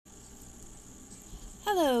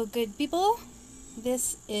Hello, good people.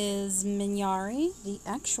 This is Minyari, the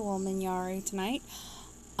actual Minyari tonight,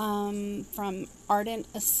 from Ardent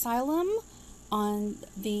Asylum on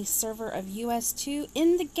the server of US2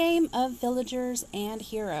 in the game of Villagers and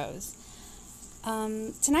Heroes.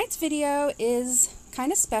 Tonight's video is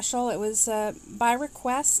kind of special. It was by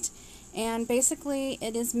request, and basically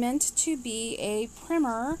it is meant to be a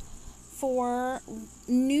primer for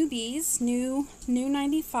newbies, new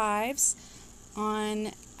 95s,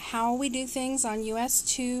 on how we do things on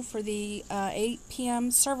US2 for the 8 p.m.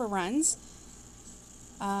 server runs.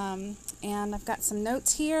 And I've got some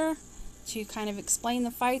notes here to kind of explain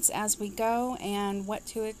the fights as we go and what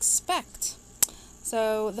to expect.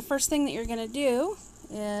 So the first thing that you're going to do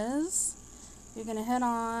is you're going to head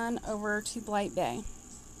on over to Blight Bay.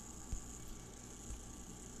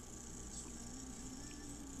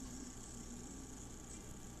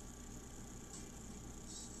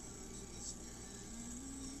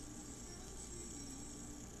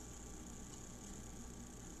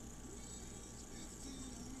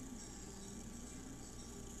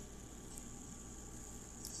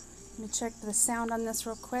 Let me check the sound on this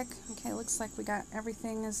real quick. Okay, looks like we got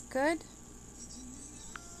everything is good.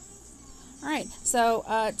 Alright, so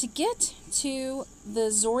to get to the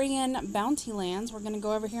Zorian Bounty Lands, we're going to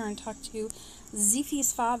go over here and talk to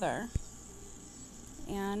Zifi's father.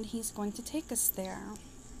 And he's going to take us there.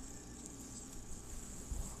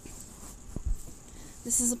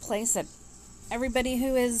 This is a place that everybody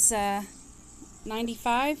who is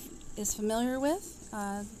 95 is familiar with,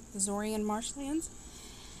 the Zorian Marshlands.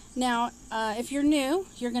 Now, if you're new,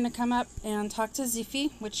 you're going to come up and talk to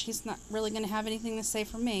Zifi, which he's not really going to have anything to say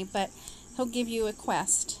for me, but he'll give you a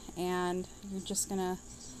quest, and you're just going to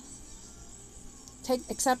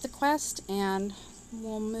accept the quest, and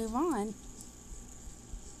we'll move on.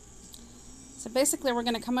 So basically, we're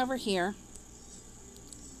going to come over here.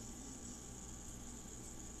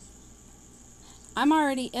 I'm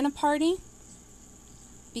already in a party,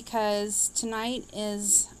 because tonight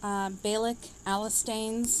is Balik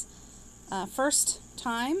Alistain's first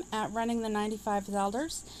time at running the 95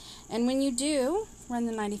 Elders. And when you do run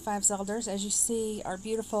the 95 Elders, as you see our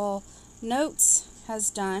beautiful notes has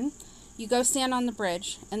done, you go stand on the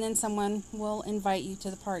bridge, and then someone will invite you to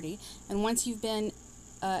the party. And once you've been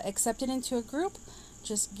accepted into a group,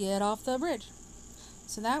 just get off the bridge.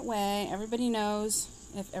 So that way everybody knows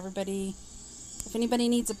if anybody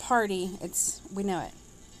needs a party, we know it.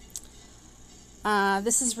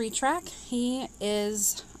 This is Retrack. He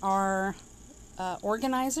is our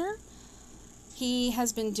organizer. He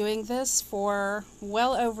has been doing this for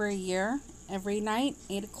well over a year. Every night,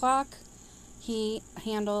 8 o'clock, he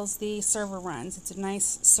handles the server runs. It's a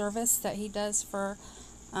nice service that he does for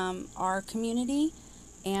our community,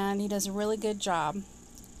 and he does a really good job.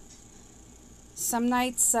 Some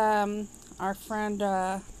nights, our friend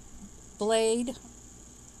Blade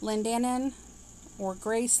Lindanen or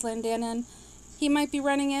Grace Lindanen, he might be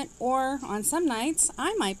running it, or on some nights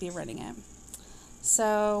I might be running it.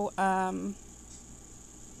 So I'm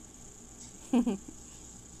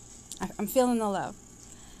feeling the love.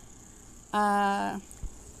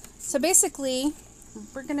 So basically,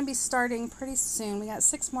 we're going to be starting pretty soon. We got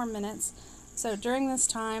 6 more minutes. So during this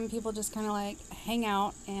time, people just kind of like hang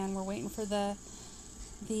out, and we're waiting for the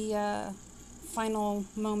final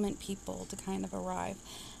moment people to kind of arrive.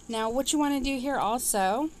 Now, what you want to do here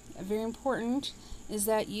also, very important, is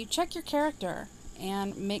that you check your character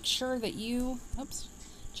and make sure that you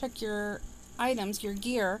check your items, your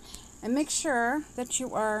gear, and make sure that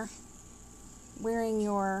you are wearing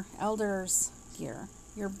your Elder's gear,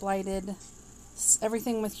 your blighted,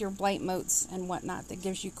 everything with your blight motes and whatnot that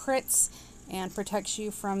gives you crits and protects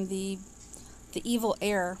you from the evil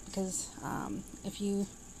air. Because if you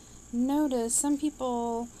notice, some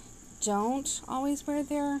people don't always wear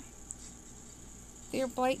their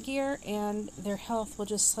blight gear, and their health will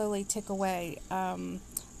just slowly tick away.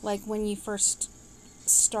 Like when you first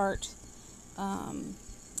start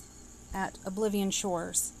at Oblivion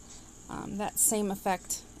Shores, that same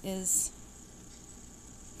effect is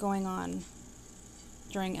going on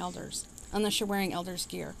during Elders, unless you're wearing Elder's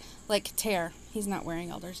gear. Like Tear, he's not wearing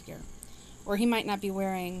Elder's gear, or he might not be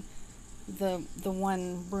wearing the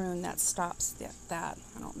one rune that stops that.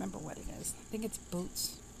 I don't remember what it is. I think it's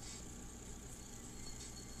boots.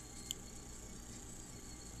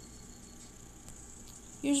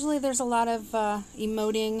 Usually there's a lot of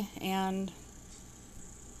emoting and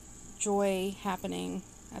joy happening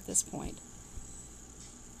at this point.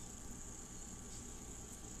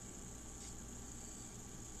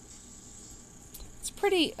 It's a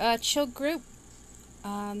pretty chill group.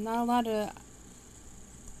 Not a lot of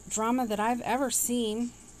drama that I've ever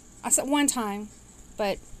seen. I said one time,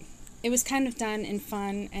 but it was kind of done in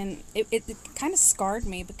fun, and it kind of scarred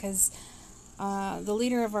me because the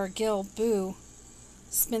leader of our guild, Boo,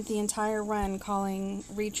 spent the entire run calling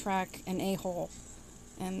Retrack an a-hole,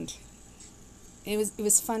 and it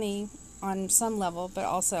was funny on some level, but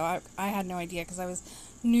also I had no idea because I was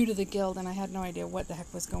new to the guild and I had no idea what the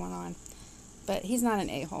heck was going on. But he's not an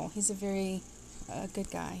a-hole. He's a very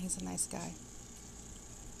good guy. He's a nice guy.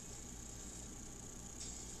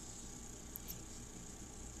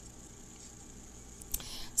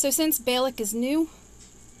 So since Balak is new,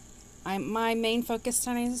 my main focus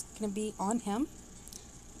tonight is going to be on him,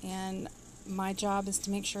 and my job is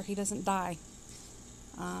to make sure he doesn't die.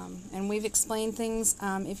 And we've explained things.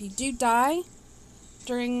 If you do die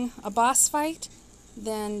during a boss fight,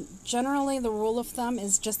 then generally the rule of thumb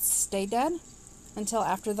is just stay dead until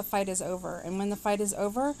after the fight is over. And when the fight is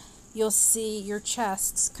over, you'll see your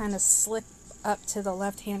chests kind of slip up to the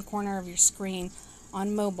left-hand corner of your screen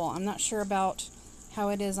on mobile. I'm not sure about how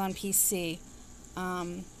it is on PC.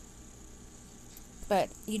 But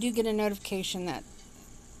you do get a notification that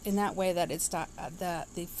in that way that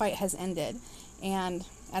the fight has ended. And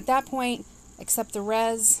at that point, accept the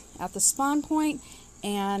res at the spawn point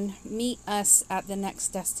and meet us at the next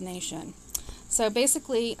destination. So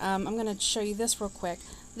basically, I'm going to show you this real quick.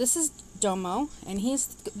 This is Domo, and he's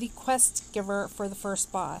the quest giver for the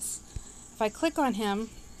first boss. If I click on him,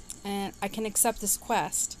 and I can accept this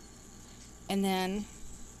quest, and then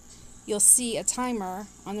you'll see a timer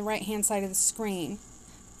on the right hand side of the screen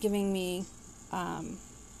giving me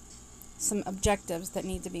some objectives that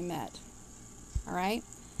need to be met. Alright,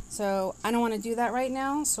 so I don't want to do that right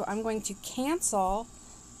now, so I'm going to cancel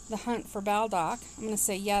the hunt for Baldock. I'm going to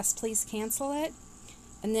say yes, please cancel it,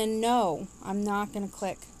 and then no, I'm not going to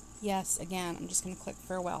click yes again. I'm just going to click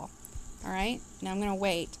farewell. Alright, now I'm going to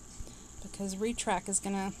wait because Retrack is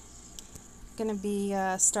going to be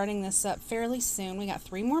starting this up fairly soon. We got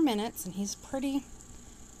 3 more minutes, and he's pretty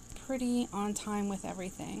on time with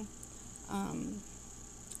everything.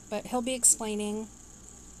 But he'll be explaining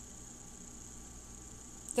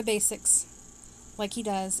the basics like he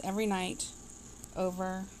does every night,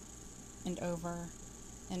 over and over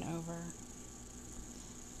and over.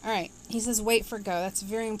 Alright, he says wait for go. That's a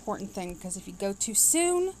very important thing, because if you go too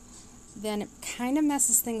soon, then it kind of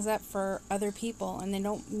messes things up for other people, and they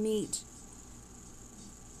don't meet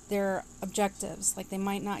their objectives. Like they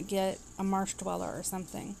might not get a marsh dweller or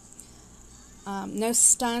something. No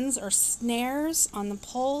stuns or snares on the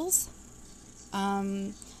poles.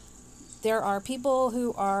 There are people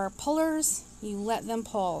who are pullers. You let them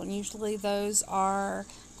pull, and usually those are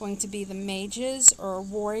going to be the mages or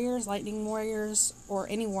warriors, lightning warriors, or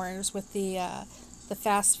any warriors with the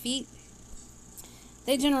fast feet.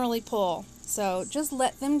 They generally pull, so just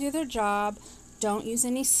let them do their job. Don't use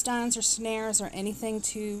any stuns or snares or anything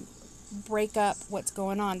to break up what's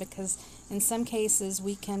going on, because in some cases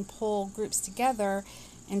we can pull groups together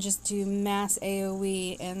and just do mass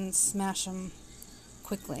AoE and smash them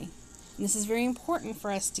quickly. And this is very important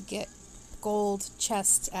for us to get gold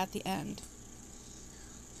chests at the end.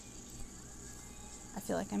 I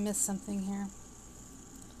feel like I missed something here.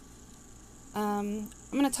 I'm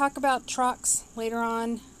going to talk about Trox later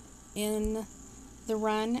on in the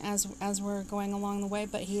run as we're going along the way,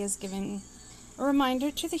 but he is giving a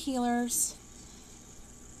reminder to the healers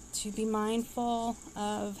to be mindful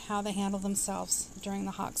of how they handle themselves during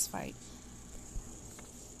the Hawks fight.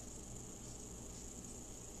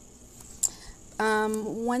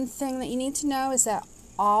 One thing that you need to know is that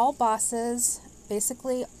all bosses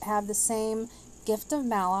basically have the same gift of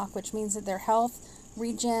Malok, which means that their health,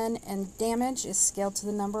 regen, and damage is scaled to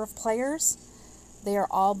the number of players. They are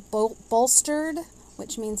all bolstered,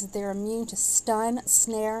 which means that they're immune to stun,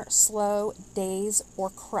 snare, slow, daze, or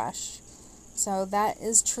crush. So that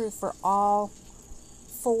is true for all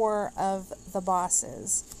 4 of the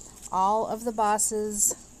bosses. All of the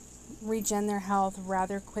bosses regen their health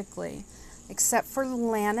rather quickly, except for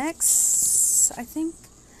Lanix. I think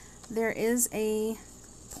there is a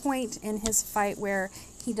point in his fight where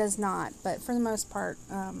he does not, but for the most part,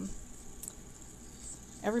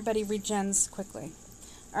 everybody regens quickly.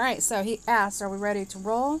 Alright, so he asked, are we ready to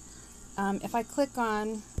roll? If I click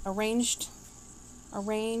on arranged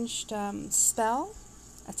spell,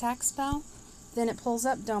 attack spell, then it pulls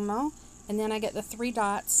up Domo, and then I get the 3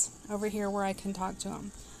 dots over here where I can talk to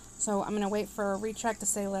him. So I'm going to wait for a Retrack to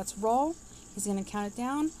say let's roll. He's going to count it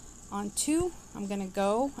down. On 2, I'm going to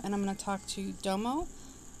go, and I'm going to talk to Domo.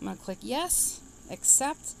 I'm going to click yes,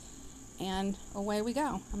 accept, and away we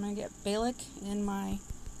go. I'm going to get Balak in my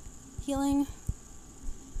healing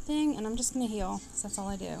thing, and I'm just going to heal, because that's all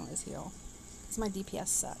I do, is heal. Because my DPS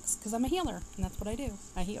sucks. Because I'm a healer, and that's what I do.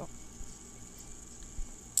 I heal.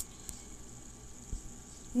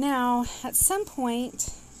 Now, at some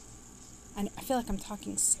point, I feel like I'm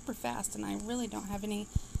talking super fast, and I really don't have any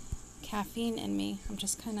caffeine in me. I'm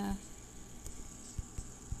just kind of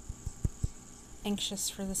anxious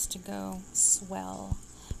for this to go swell.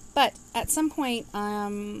 But at some point,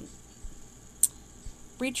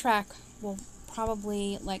 retrack will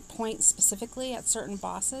probably like point specifically at certain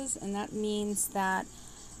bosses, and that means that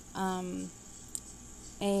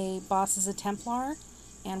a boss is a Templar,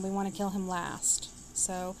 and we want to kill him last.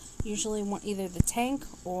 So usually either the tank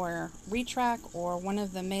or retrack or one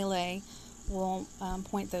of the melee will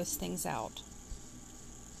point those things out.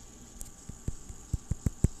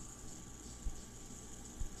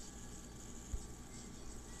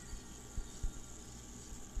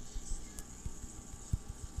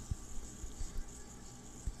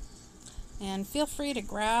 And feel free to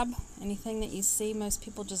grab anything that you see. Most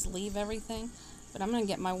people just leave everything. But I'm going to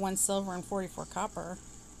get my 1 silver and 44 copper.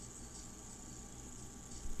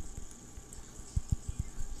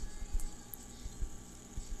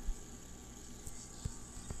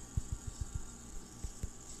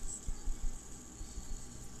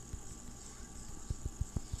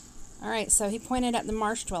 Alright, so he pointed at the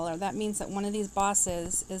Marsh Dweller. That means that one of these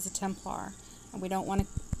bosses is a Templar. And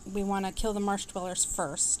we want to kill the Marsh Dwellers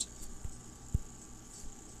first.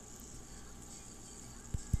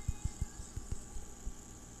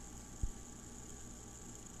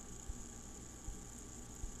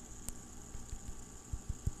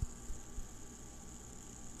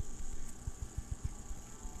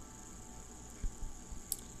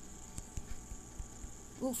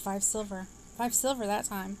 Ooh, 5 silver. 5 silver that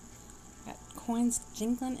time. Got coins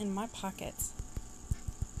jingling in my pockets.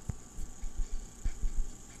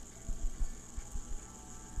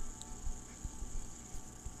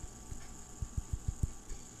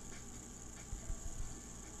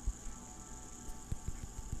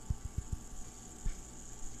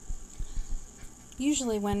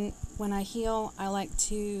 Usually when I heal, I like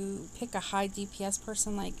to pick a high DPS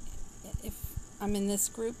person. Like if I'm in this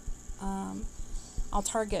group, I'll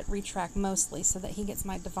target retrack mostly so that he gets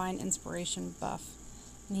my Divine Inspiration buff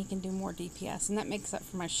and he can do more DPS, and that makes up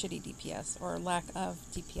for my shitty DPS or lack of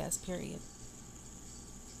DPS, period.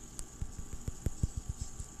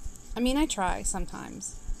 I mean, I try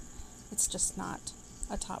sometimes. It's just not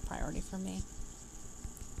a top priority for me.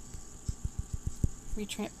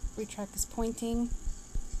 Retrack is pointing.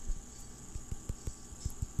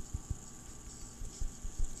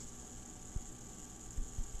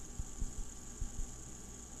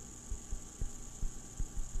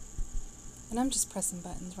 And I'm just pressing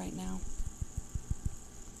buttons right now.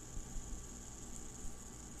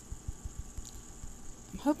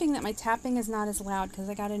 I'm hoping that my tapping is not as loud because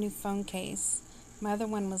I got a new phone case. My other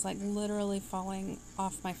one was like literally falling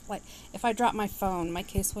off my flight. If I dropped my phone, my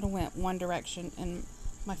case would have went one direction and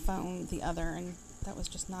my phone the other, and that was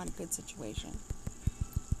just not a good situation.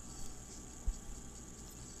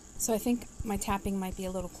 So I think my tapping might be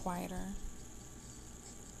a little quieter.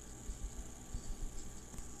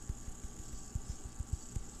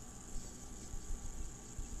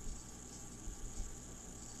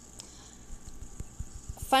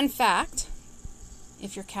 Fun fact,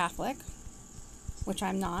 if you're Catholic, which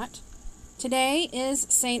I'm not, today is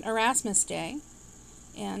St. Erasmus Day,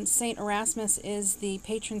 and St. Erasmus is the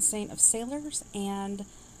patron saint of sailors and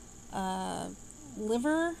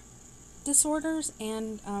liver disorders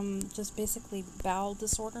and just basically bowel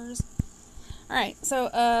disorders. Alright, so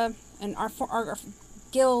and our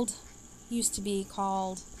guild used to be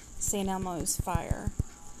called St. Elmo's Fire,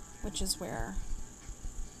 which is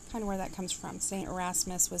kind of where that comes from. St.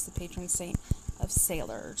 Erasmus was the patron saint of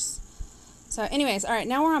sailors. So anyways, alright,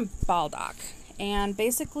 now we're on Baldock. And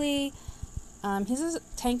basically, he's a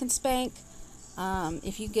tank and spank.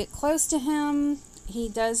 If you get close to him, he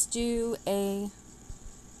does do a...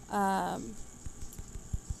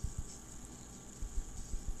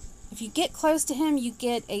 if you get close to him, you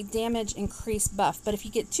get a damage increase buff. But if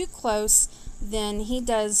you get too close, then he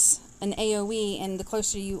does an AoE, and the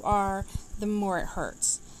closer you are, the more it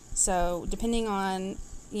hurts. So depending on,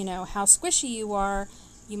 you know, how squishy you are,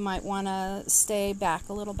 you might want to stay back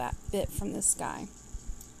a little bit from this guy.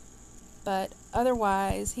 But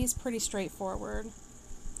otherwise, he's pretty straightforward.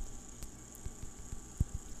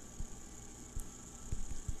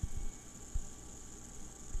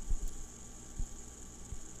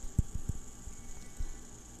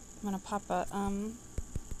 I'm going to pop a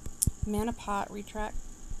mana pot retract.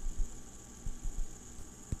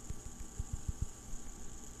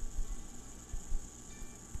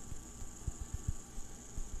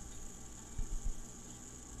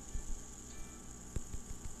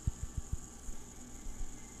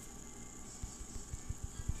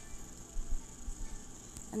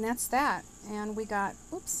 And that's that. And we got,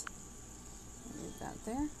 oops, leave that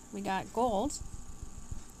there. We got gold.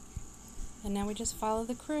 And now we just follow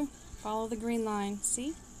the crew. Follow the green line.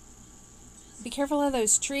 See? Be careful of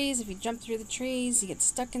those trees. If you jump through the trees, you get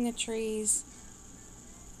stuck in the trees.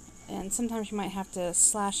 And sometimes you might have to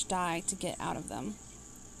slash die to get out of them.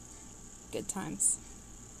 Good times.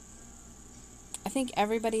 I think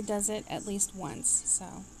everybody does it at least once,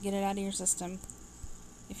 so get it out of your system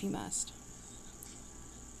if you must.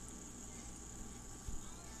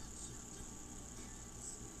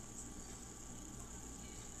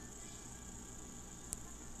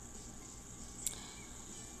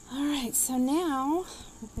 Alright, so now,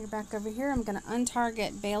 we're back over here, I'm going to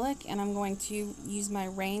untarget Balak, and I'm going to use my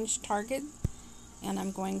ranged target, and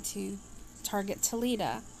I'm going to target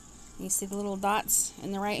Talita. You see the little dots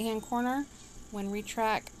in the right hand corner? When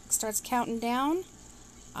retrack starts counting down,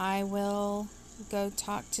 I will go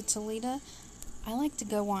talk to Talita. I like to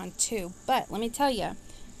go on too, but let me tell you,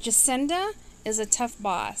 Jacinda is a tough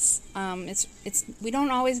boss. We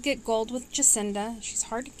don't always get gold with Jacinda. She's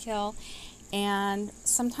hard to kill, and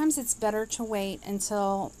sometimes it's better to wait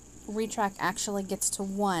until retrack actually gets to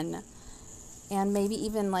 1, and maybe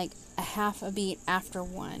even like a half a beat after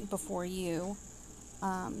 1 before you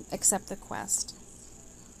accept the quest.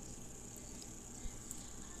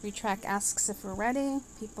 Retrack asks if we're ready.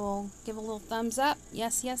 People give a little thumbs up.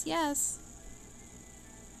 Yes, yes, yes.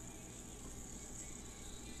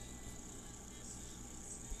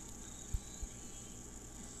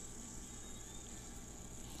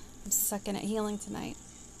 I'm sucking at healing tonight.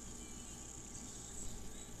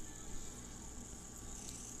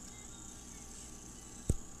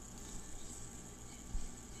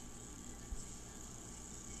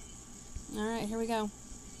 Alright, here we go.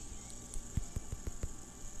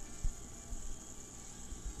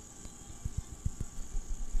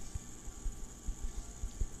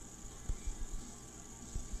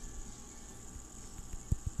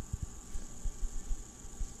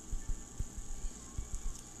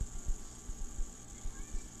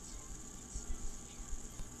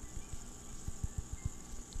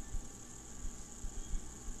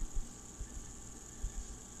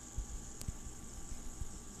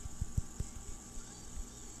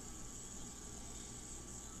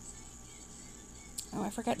 Oh, I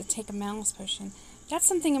forgot to take a malice potion. That's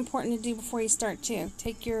something important to do before you start too.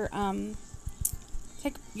 Take your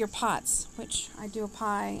pots, which I do a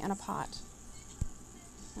pie and a pot.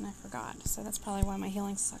 And I forgot, so that's probably why my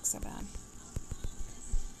healing sucks so bad.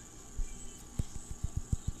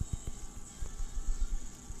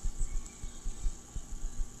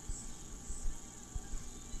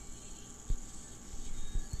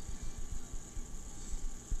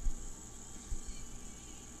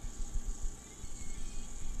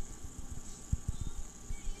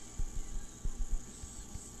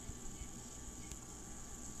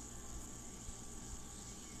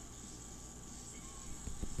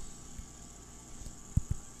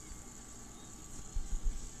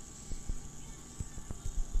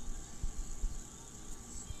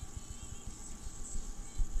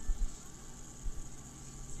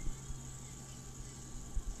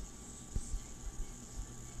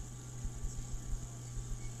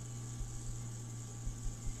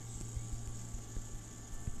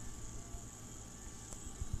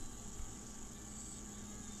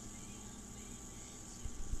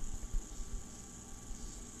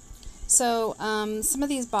 So, some of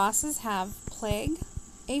these bosses have plague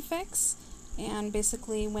affix, and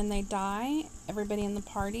basically when they die, everybody in the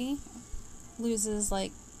party loses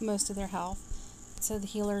like most of their health. So the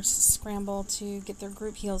healers scramble to get their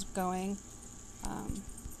group heals going.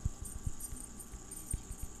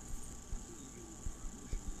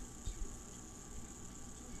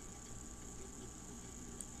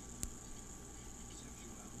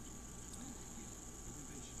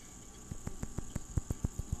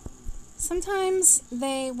 Sometimes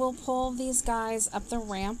they will pull these guys up the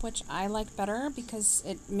ramp, which I like better because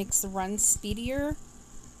it makes the run speedier,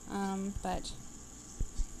 but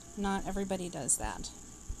not everybody does that.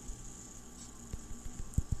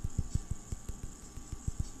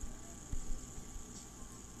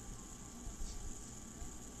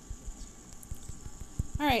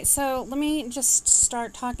 Alright, so let me just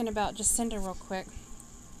start talking about Jacinda real quick.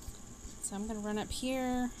 So I'm going to run up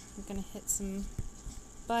here, I'm going to hit some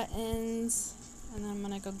buttons, and then I'm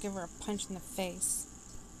going to go give her a punch in the face.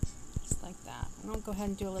 Just like that. And I'll go ahead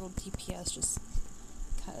and do a little DPS just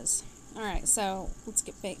because. Alright, so let's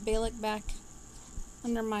get Balak back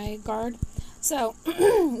under my guard. So,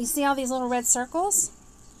 you see all these little red circles?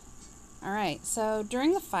 Alright, so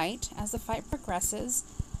during the fight, as the fight progresses,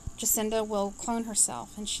 Jacinda will clone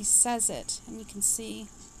herself, and she says it, and you can see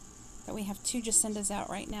But we have 2 Jacindas out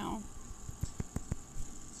right now.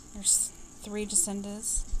 There's 3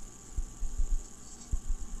 Jacindas.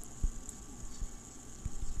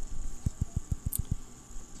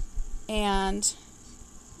 And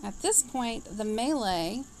at this point, the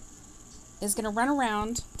melee is going to run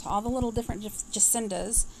around to all the little different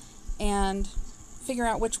Jacindas and figure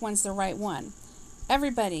out which one's the right one.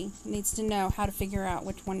 Everybody needs to know how to figure out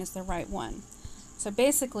which one is the right one. So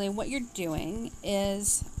basically what you're doing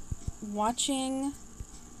is watching. I'm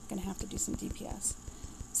going to have to do some DPS.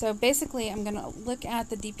 So basically I'm going to look at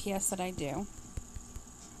the DPS that I do.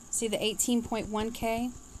 See the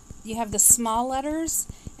 18.1k? You have the small letters,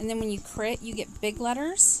 and then when you crit you get big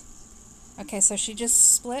letters. Okay, so she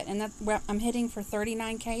just split, and that I'm hitting for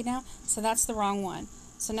 39k now, so that's the wrong one.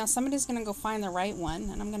 So now somebody's going to go find the right one,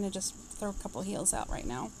 and I'm going to just throw a couple heals out right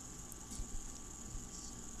now.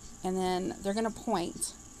 And then they're going to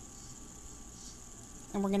point,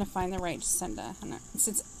 and we're going to find the right Jacinda. And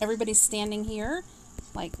since everybody's standing here,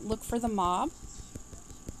 like, look for the mob.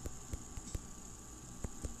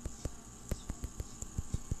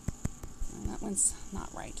 And that one's not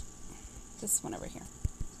right. This one over here.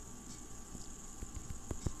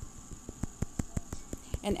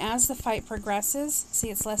 And as the fight progresses,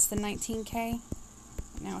 see it's less than 19k.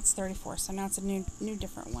 Now it's 34, so now it's a new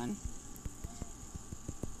different one.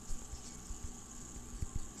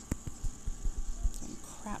 Doing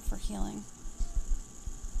crap for healing.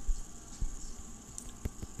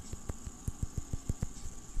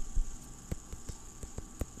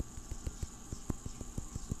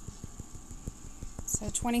 So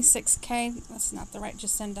 26k, that's not the right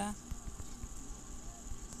Jacinda.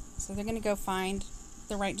 So they're going to go find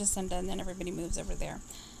the right Jacinda, and then everybody moves over there.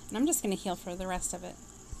 And I'm just going to heal for the rest of it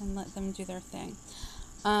and let them do their thing.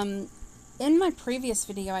 In my previous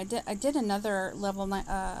video, I did another level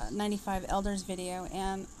 95 Elders video,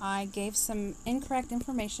 and I gave some incorrect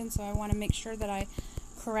information, so I want to make sure that I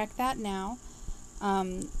correct that now.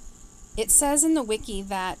 It says in the wiki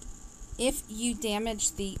that if you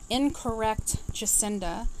damage the incorrect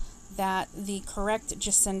Jacinda, that the correct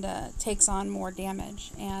Jacinda takes on more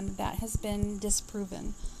damage, and that has been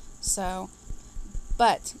disproven. So,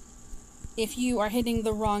 but if you are hitting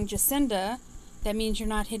the wrong Jacinda, that means you're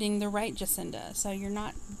not hitting the right Jacinda, so you're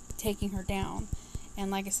not taking her down. And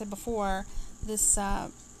like I said before, this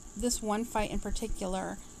one fight in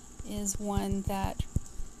particular is one that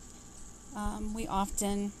we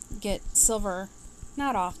often get silver.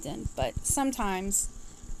 Not often, but sometimes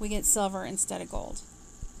we get silver instead of gold.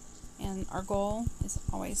 And our goal is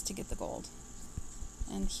always to get the gold.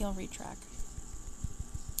 And heal retrack.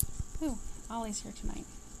 Ooh, Ollie's here tonight.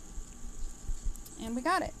 And we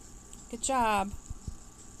got it. Good job.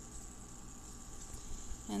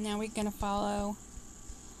 And now we're going to follow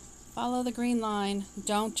the green line.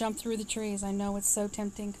 Don't jump through the trees. I know it's so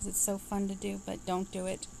tempting because it's so fun to do, but don't do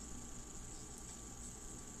it.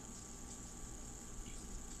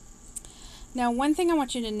 Now, one thing I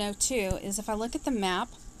want you to know too is if I look at the map,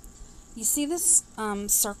 you see this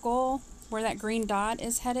circle where that green dot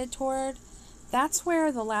is headed toward? That's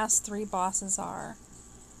where the last 3 bosses are.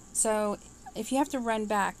 So if you have to run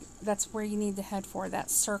back, that's where you need to head for,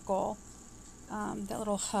 that circle, that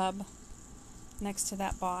little hub next to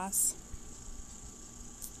that boss.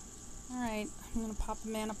 Alright, I'm going to pop a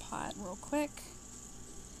mana pot real quick.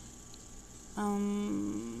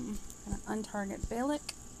 I'm going to untarget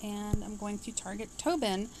Balik, and I'm going to target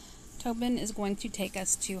Tobin. Tobin is going to take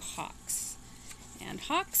us to Hawks. And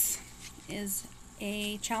Hawks is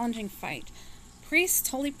a challenging fight. Priests,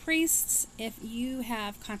 holy priests, if you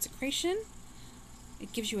have consecration,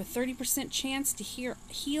 it gives you a 30% chance to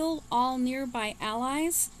heal all nearby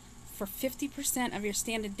allies for 50% of your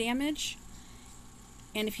standard damage.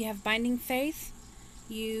 And if you have binding faith,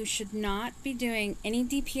 you should not be doing any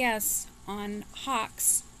DPS on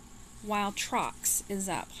Hawks while Trox is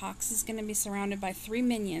up. Hawks is going to be surrounded by 3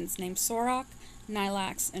 minions named Sorok,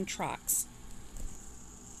 Nylax, and Trox.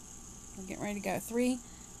 We'll get ready to go. 3,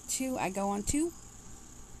 2, I go on 2.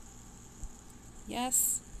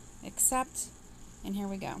 Yes, accept, and here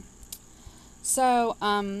we go. So,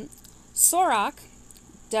 Sorok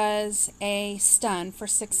does a stun for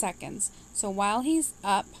 6 seconds. So while he's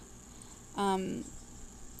up,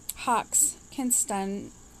 Hawks can stun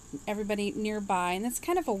everybody nearby, and that's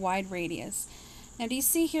kind of a wide radius. Now, do you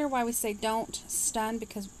see here why we say don't stun?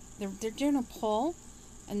 Because they're doing a pull,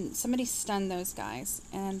 and somebody stunned those guys,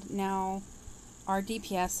 and now our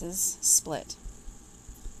DPS is split.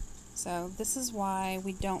 So this is why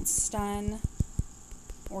we don't stun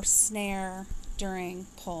or snare during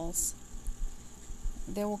pulls.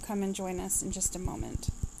 They will come and join us in just a moment.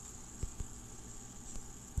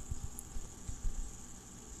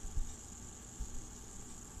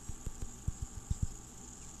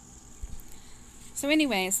 So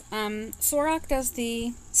anyways, Sorok does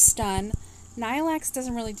the stun. Nylax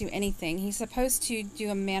doesn't really do anything. He's supposed to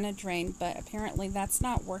do a mana drain, but apparently that's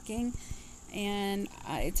not working. And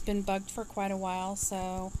it's been bugged for quite a while,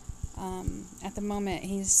 so at the moment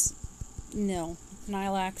he's nil.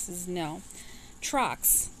 Nylax is nil.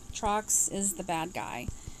 Trox. Trox is the bad guy.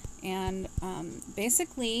 And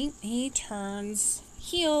basically he turns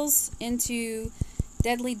heals into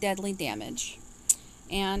deadly damage.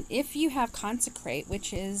 And if you have Consecrate,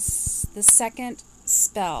 which is the second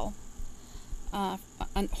spell, the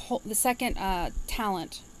second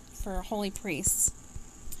talent for Holy Priests,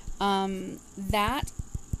 that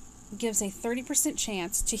gives a 30%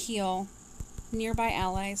 chance to heal nearby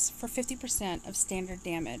allies for 50% of standard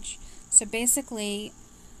damage. So basically,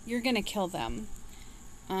 you're going to kill them.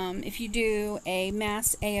 If you do a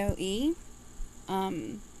mass AoE,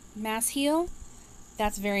 mass heal,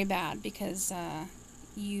 that's very bad because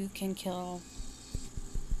you can kill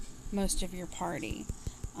most of your party.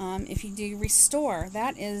 If you do Restore,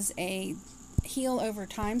 that is a heal over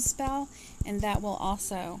time spell, and that will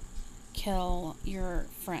also kill your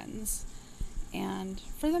friends. And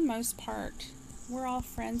for the most part, we're all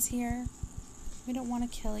friends here. We don't want to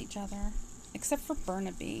kill each other, except for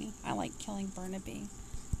Burnaby. I like killing Burnaby.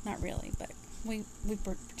 Not really, but we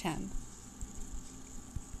pretend.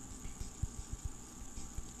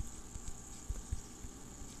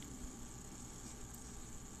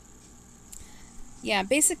 Yeah,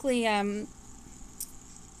 basically, ooh,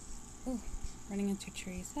 running into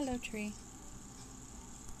trees. Hello, tree.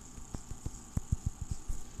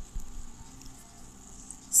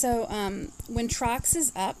 So, when Trox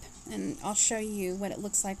is up, and I'll show you what it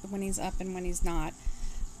looks like when he's up and when he's not,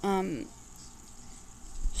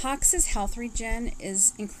 Hox's health regen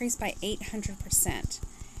is increased by 800%,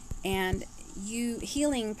 and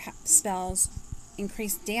healing spells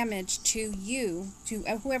increase damage to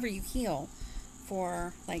whoever you heal,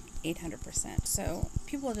 for like 800%. So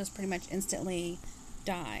people just pretty much instantly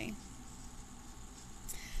die.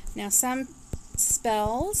 Now some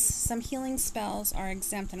healing spells are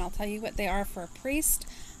exempt, and I'll tell you what they are for a priest.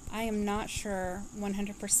 I am not sure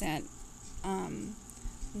 100%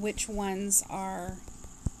 which ones are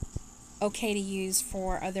okay to use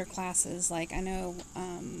for other classes. Like I know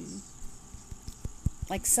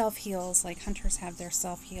like self-heals, like hunters have their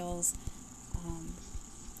self-heals.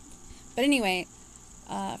 But anyway,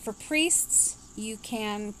 for priests, you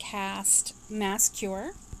can cast Mass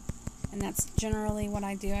Cure, and that's generally what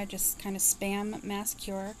I do. I just kind of spam Mass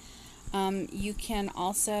Cure. You can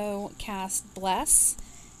also cast Bless.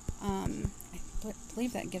 I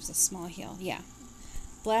believe that gives a small heal. Yeah.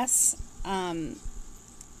 Bless and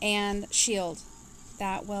Shield.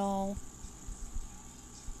 That will...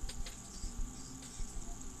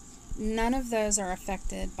 None of those are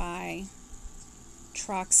affected by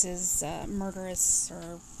Trox's murderous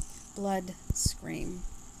or blood scream.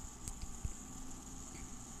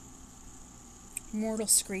 Mortal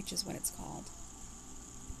Screech is what it's called.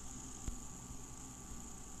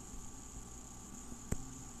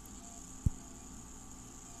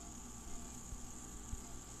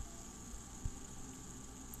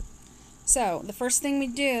 So, the first thing we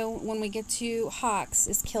do when we get to Hox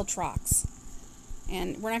is kill Trox.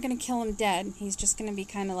 And we're not going to kill him dead. He's just going to be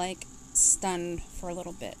kind of like stunned for a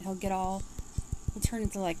little bit. He'll turn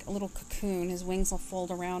into like a little cocoon. His wings will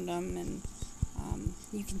fold around him, and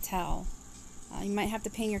you can tell. You might have to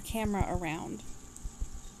pan your camera around,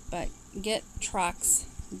 but get Trox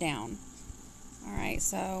down. Alright,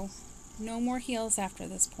 so no more heals after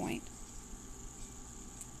this point.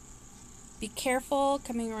 Be careful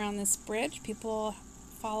coming around this bridge. People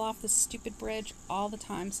fall off this stupid bridge all the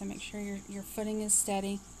time, so make sure your footing is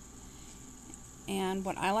steady. And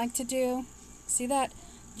what I like to do, see that?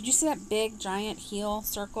 Did you see that big giant heal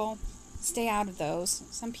circle? Stay out of those.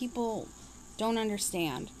 Some people don't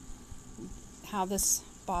understand how this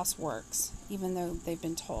boss works, even though they've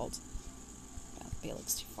been told.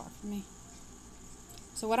 Balix's too far for me.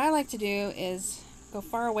 So what I like to do is go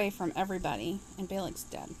far away from everybody, and Balix's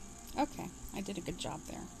dead. Okay, I did a good job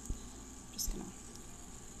there. Just gonna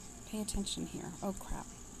pay attention here. Oh crap.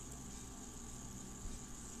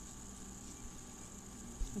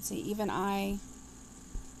 Let's see, even I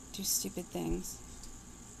do stupid things.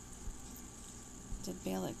 Did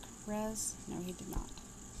Balix res? No, he did not.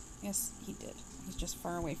 Yes, he did. He's just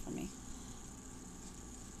far away from me.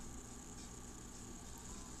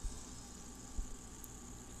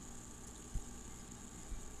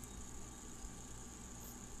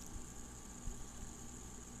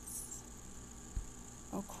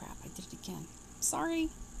 Oh crap, I did it again. Sorry.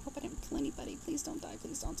 Hope I didn't kill anybody. Please don't die.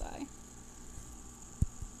 Please don't die.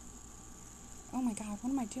 Oh my god,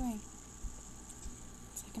 what am I doing?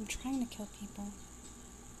 It's like I'm trying to kill people.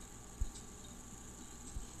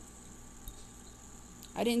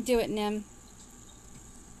 I didn't do it, Nim.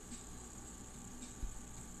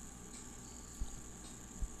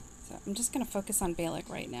 So I'm just going to focus on Balak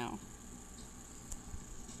right now.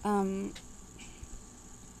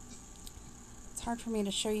 It's hard for me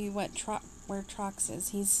to show you where Trox is.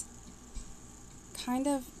 He's kind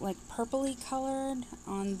of like purpley colored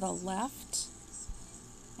on the left.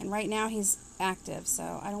 And right now he's active,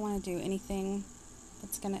 so I don't want to do anything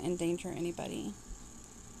that's going to endanger anybody.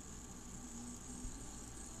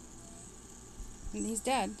 And he's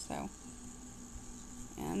dead, so.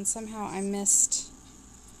 And somehow I missed.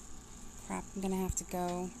 Crap, I'm going to have to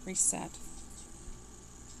go reset.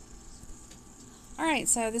 Alright,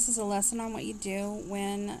 so this is a lesson on what you do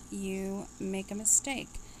when you make a mistake.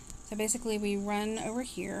 So basically we run over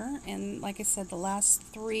here, and like I said, the last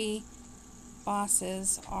 3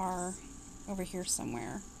 bosses are over here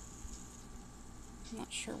somewhere. I'm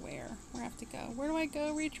not sure where. Where I have to go. Where do I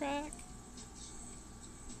go? Retrack.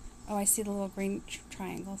 Oh, I see the little green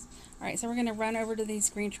triangles. Alright, so we're going to run over to these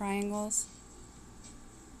green triangles.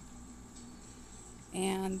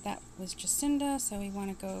 And that was Jacinda, so we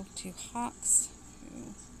want to go to Hawks,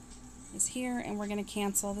 who is here, and we're going to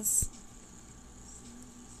cancel this.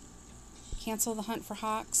 Cancel the hunt for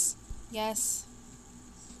Hawks. Yes.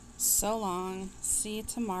 So long. See you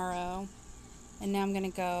tomorrow. And now I'm going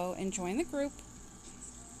to go and join the group.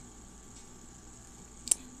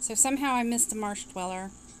 So somehow I missed a marsh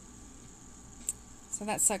dweller. So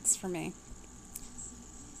that sucks for me.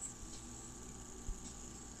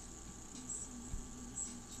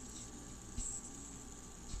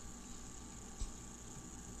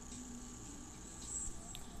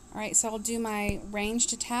 Alright, so I'll do my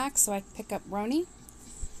ranged attack, so I pick up Roni.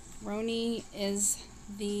 Roni is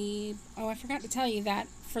the... Oh, I forgot to tell you that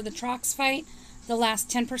for the Trox fight, the last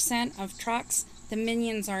 10% of Trox, the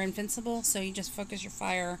minions are invincible, so you just focus your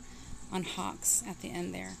fire on Hawks at the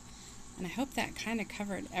end there. And I hope that kind of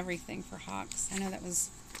covered everything for Hawks. I know that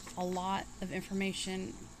was a lot of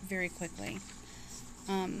information very quickly.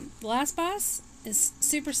 The last boss is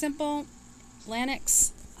super simple.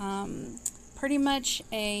 Lanix, pretty much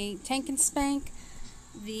a tank and spank.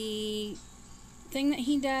 The thing that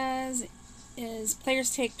he does is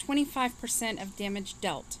players take 25% of damage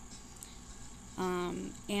dealt.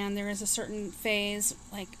 And there is a certain phase,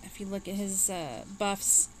 like if you look at his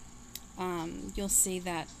buffs, you'll see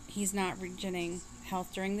that he's not regenerating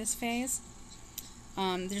health during this phase.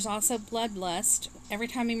 There's also Bloodlust. Every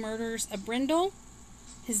time he murders a Brindle,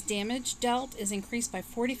 his damage dealt is increased by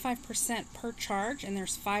 45% per charge, and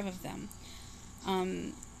there's 5 of them.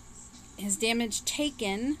 His damage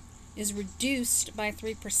taken is reduced by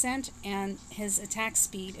 3%, and his attack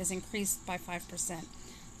speed is increased by 5%.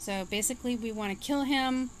 So basically we want to kill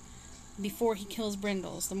him before he kills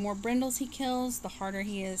Brindles. The more Brindles he kills, the harder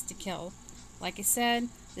he is to kill. Like I said,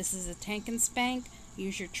 this is a tank and spank.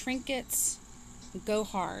 Use your trinkets. Go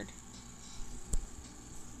hard.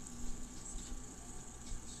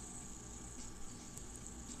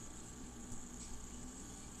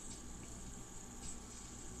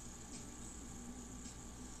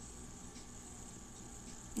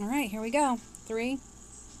 Alright, here we go. 3.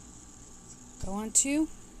 Go on 2.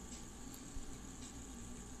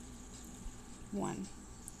 1.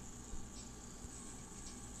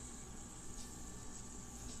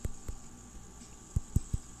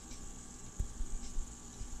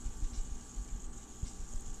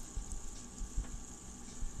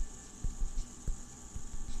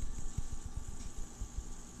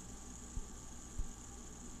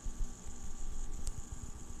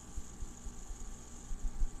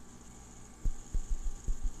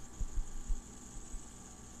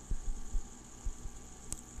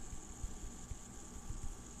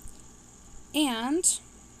 And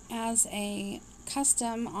as a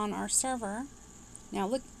custom on our server, now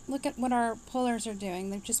look at what our pullers are doing.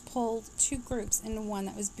 They've just pulled 2 groups into one.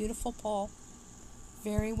 That was beautiful pull.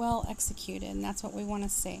 Very well executed, and that's what we want to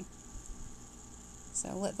see.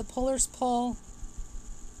 So let the pullers pull,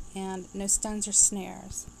 and no stuns or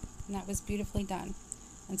snares. And that was beautifully done.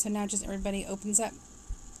 And so now just everybody opens up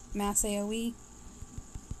mass AoE.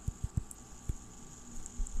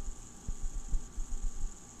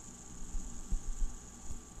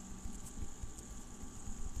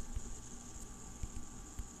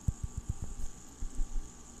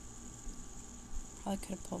 Probably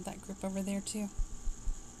could have pulled that group over there too,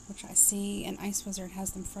 which I see an Ice Wizard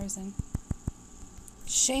has them frozen.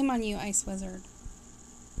 Shame on you, Ice Wizard.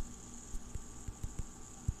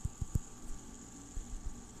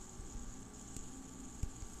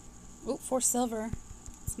 Oh, 4 silver.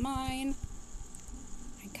 It's mine.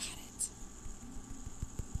 I got it.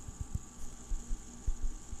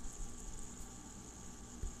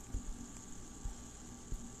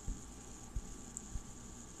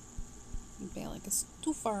 Balak is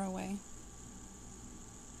too far away.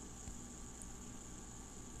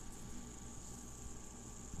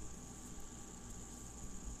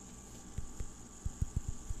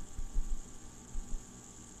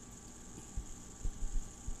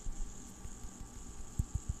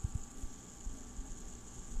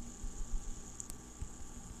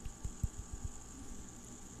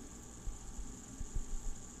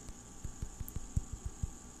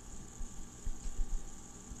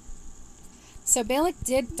 So Balak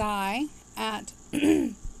did die at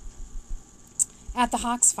at the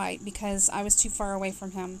Hawks fight because I was too far away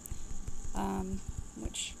from him,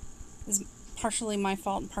 which is partially my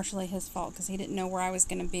fault and partially his fault because he didn't know where I was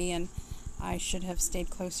going to be and I should have stayed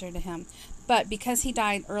closer to him. But because he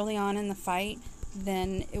died early on in the fight,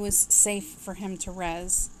 then it was safe for him to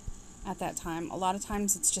res at that time. A lot of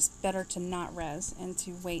times it's just better to not res and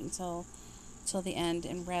to wait until the end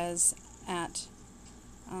and res at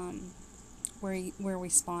where we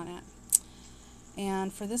spawn at.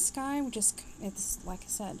 And for this guy, it's like I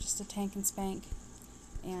said, just a tank and spank,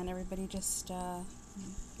 and everybody just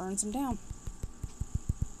burns him down.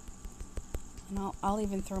 And I'll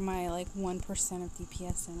even throw my like 1% of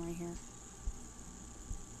DPS in right here,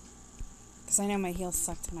 because I know my heals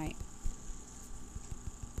suck tonight.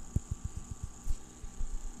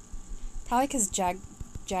 Probably because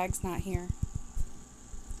Jag's not here.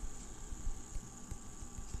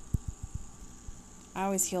 I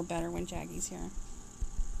always heal better when Jaggy's here.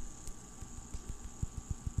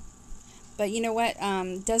 But you know what?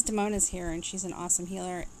 Desdemona's here, and she's an awesome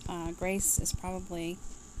healer. Grace is probably...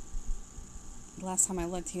 The last time I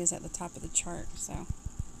looked, he was at the top of the chart, so...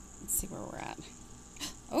 Let's see where we're at.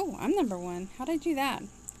 Oh, I'm number 1. How'd I do that?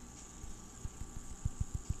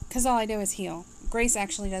 Because all I do is heal. Grace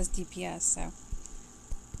actually does DPS, so...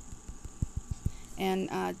 And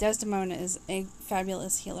Desdemona is a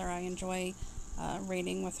fabulous healer. I enjoy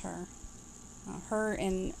raiding with her. Her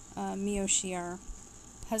and Miyoshi are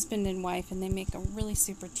husband and wife, and they make a really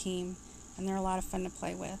super team, and they're a lot of fun to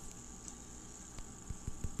play with.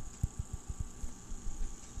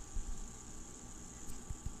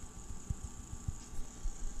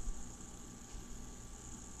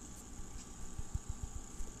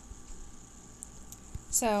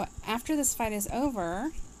 So after this fight is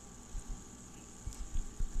over,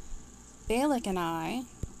 Balak and I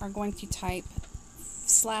are going to type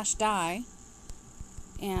 /die,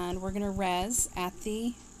 and we're going to res at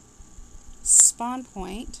the spawn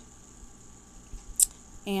point,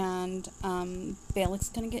 and Balak's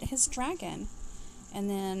going to get his dragon. And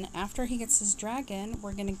then after he gets his dragon,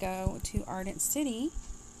 we're going to go to Ardent City,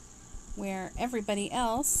 where everybody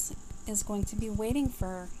else is going to be waiting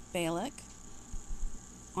for Balak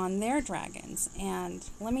on their dragons. And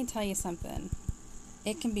let me tell you something,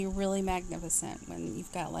 it can be really magnificent when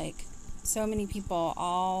you've got like so many people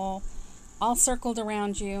all circled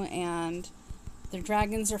around you, and their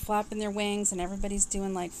dragons are flapping their wings, and everybody's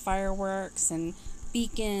doing like fireworks and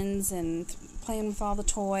beacons and playing with all the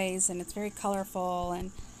toys, and it's very colorful.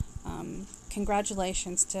 And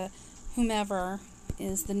congratulations to whomever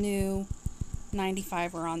is the new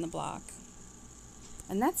 95er on the block.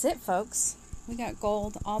 And that's it, folks. We got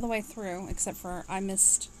gold all the way through, except for I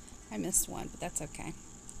missed one, but that's okay.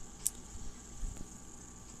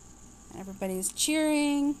 Everybody's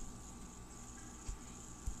cheering.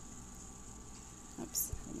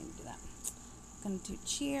 Oops, I didn't mean to do that. I'm going to do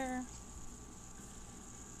cheer.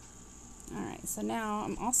 Alright, so now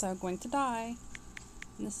I'm also going to die.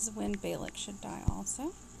 And this is when Balak should die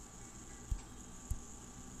also.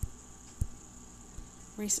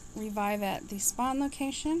 Revive at the spawn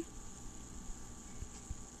location.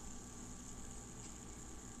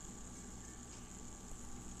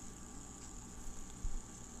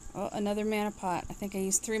 Oh, another mana pot. I think I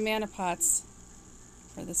used 3 mana pots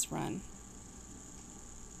for this run.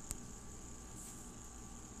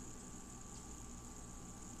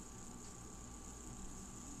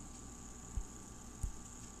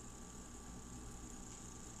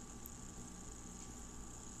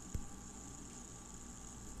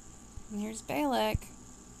 And here's Balak,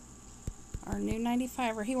 our new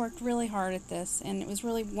 95er. He worked really hard at this, and it was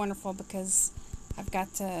really wonderful because I've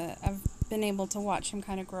been able to watch him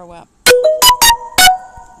kind of grow up.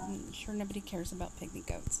 I'm sure nobody cares about pygmy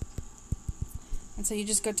goats. And so you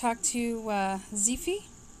just go talk to Zifi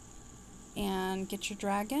and get your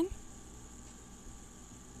dragon.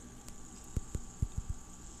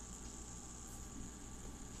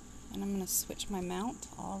 And And I'm going to switch my mount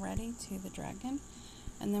already to the dragon.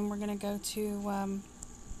 And then we're going to go to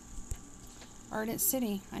Ardent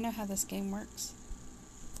City. I know how this game works.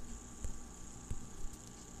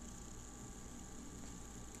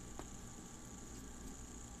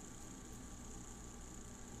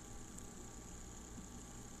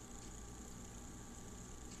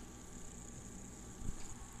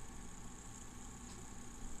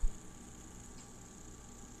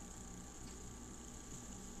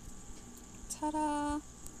 Ta-da!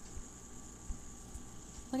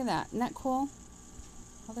 Look at that. Isn't that cool?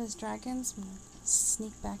 All those dragons. I'm going to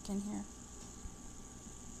sneak back in here.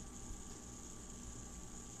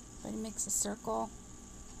 Everybody makes a circle.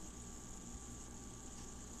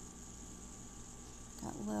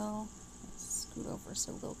 Got Lil. Let's scoot over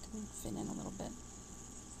so Lil can fit in a little bit.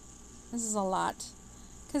 This is a lot.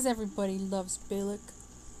 Because everybody loves Balak.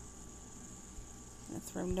 I'm going to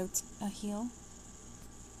throw notes a heal.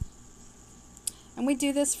 And we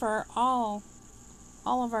do this for all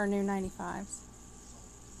of our new 95s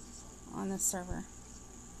on this server.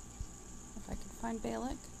 If I could find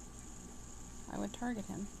Balak, I would target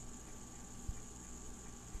him.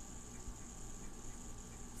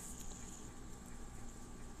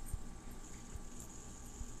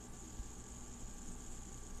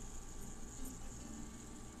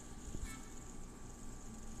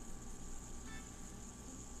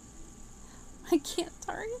 I can't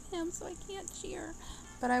target him, so I can't cheer.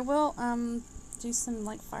 But I will do some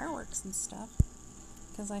like fireworks and stuff,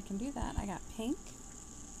 because I can do that. I got pink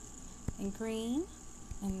and green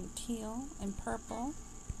and teal and purple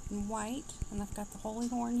and white, and I've got the holy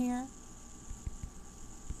horn here.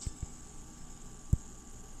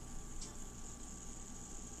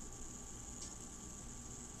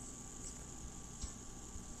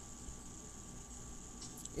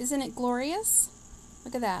 Isn't it glorious?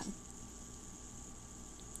 Look at that.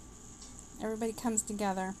 Everybody comes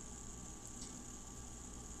together.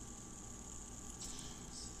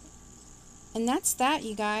 And that's that,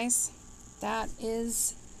 you guys. That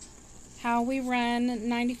is how we run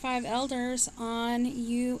 95 Elders on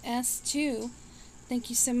US2. Thank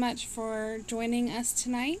you so much for joining us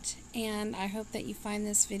tonight, and I hope that you find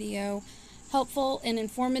this video helpful and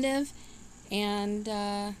informative. And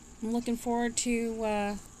I'm looking forward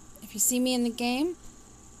to, if you see me in the game,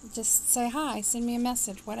 just say hi, send me a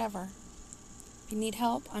message, whatever. If you need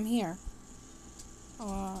help, I'm here.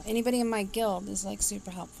 Anybody in my guild is like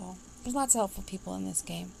super helpful. There's lots of helpful people in this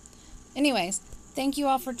game. Anyways, thank you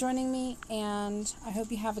all for joining me, and I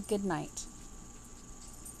hope you have a good night.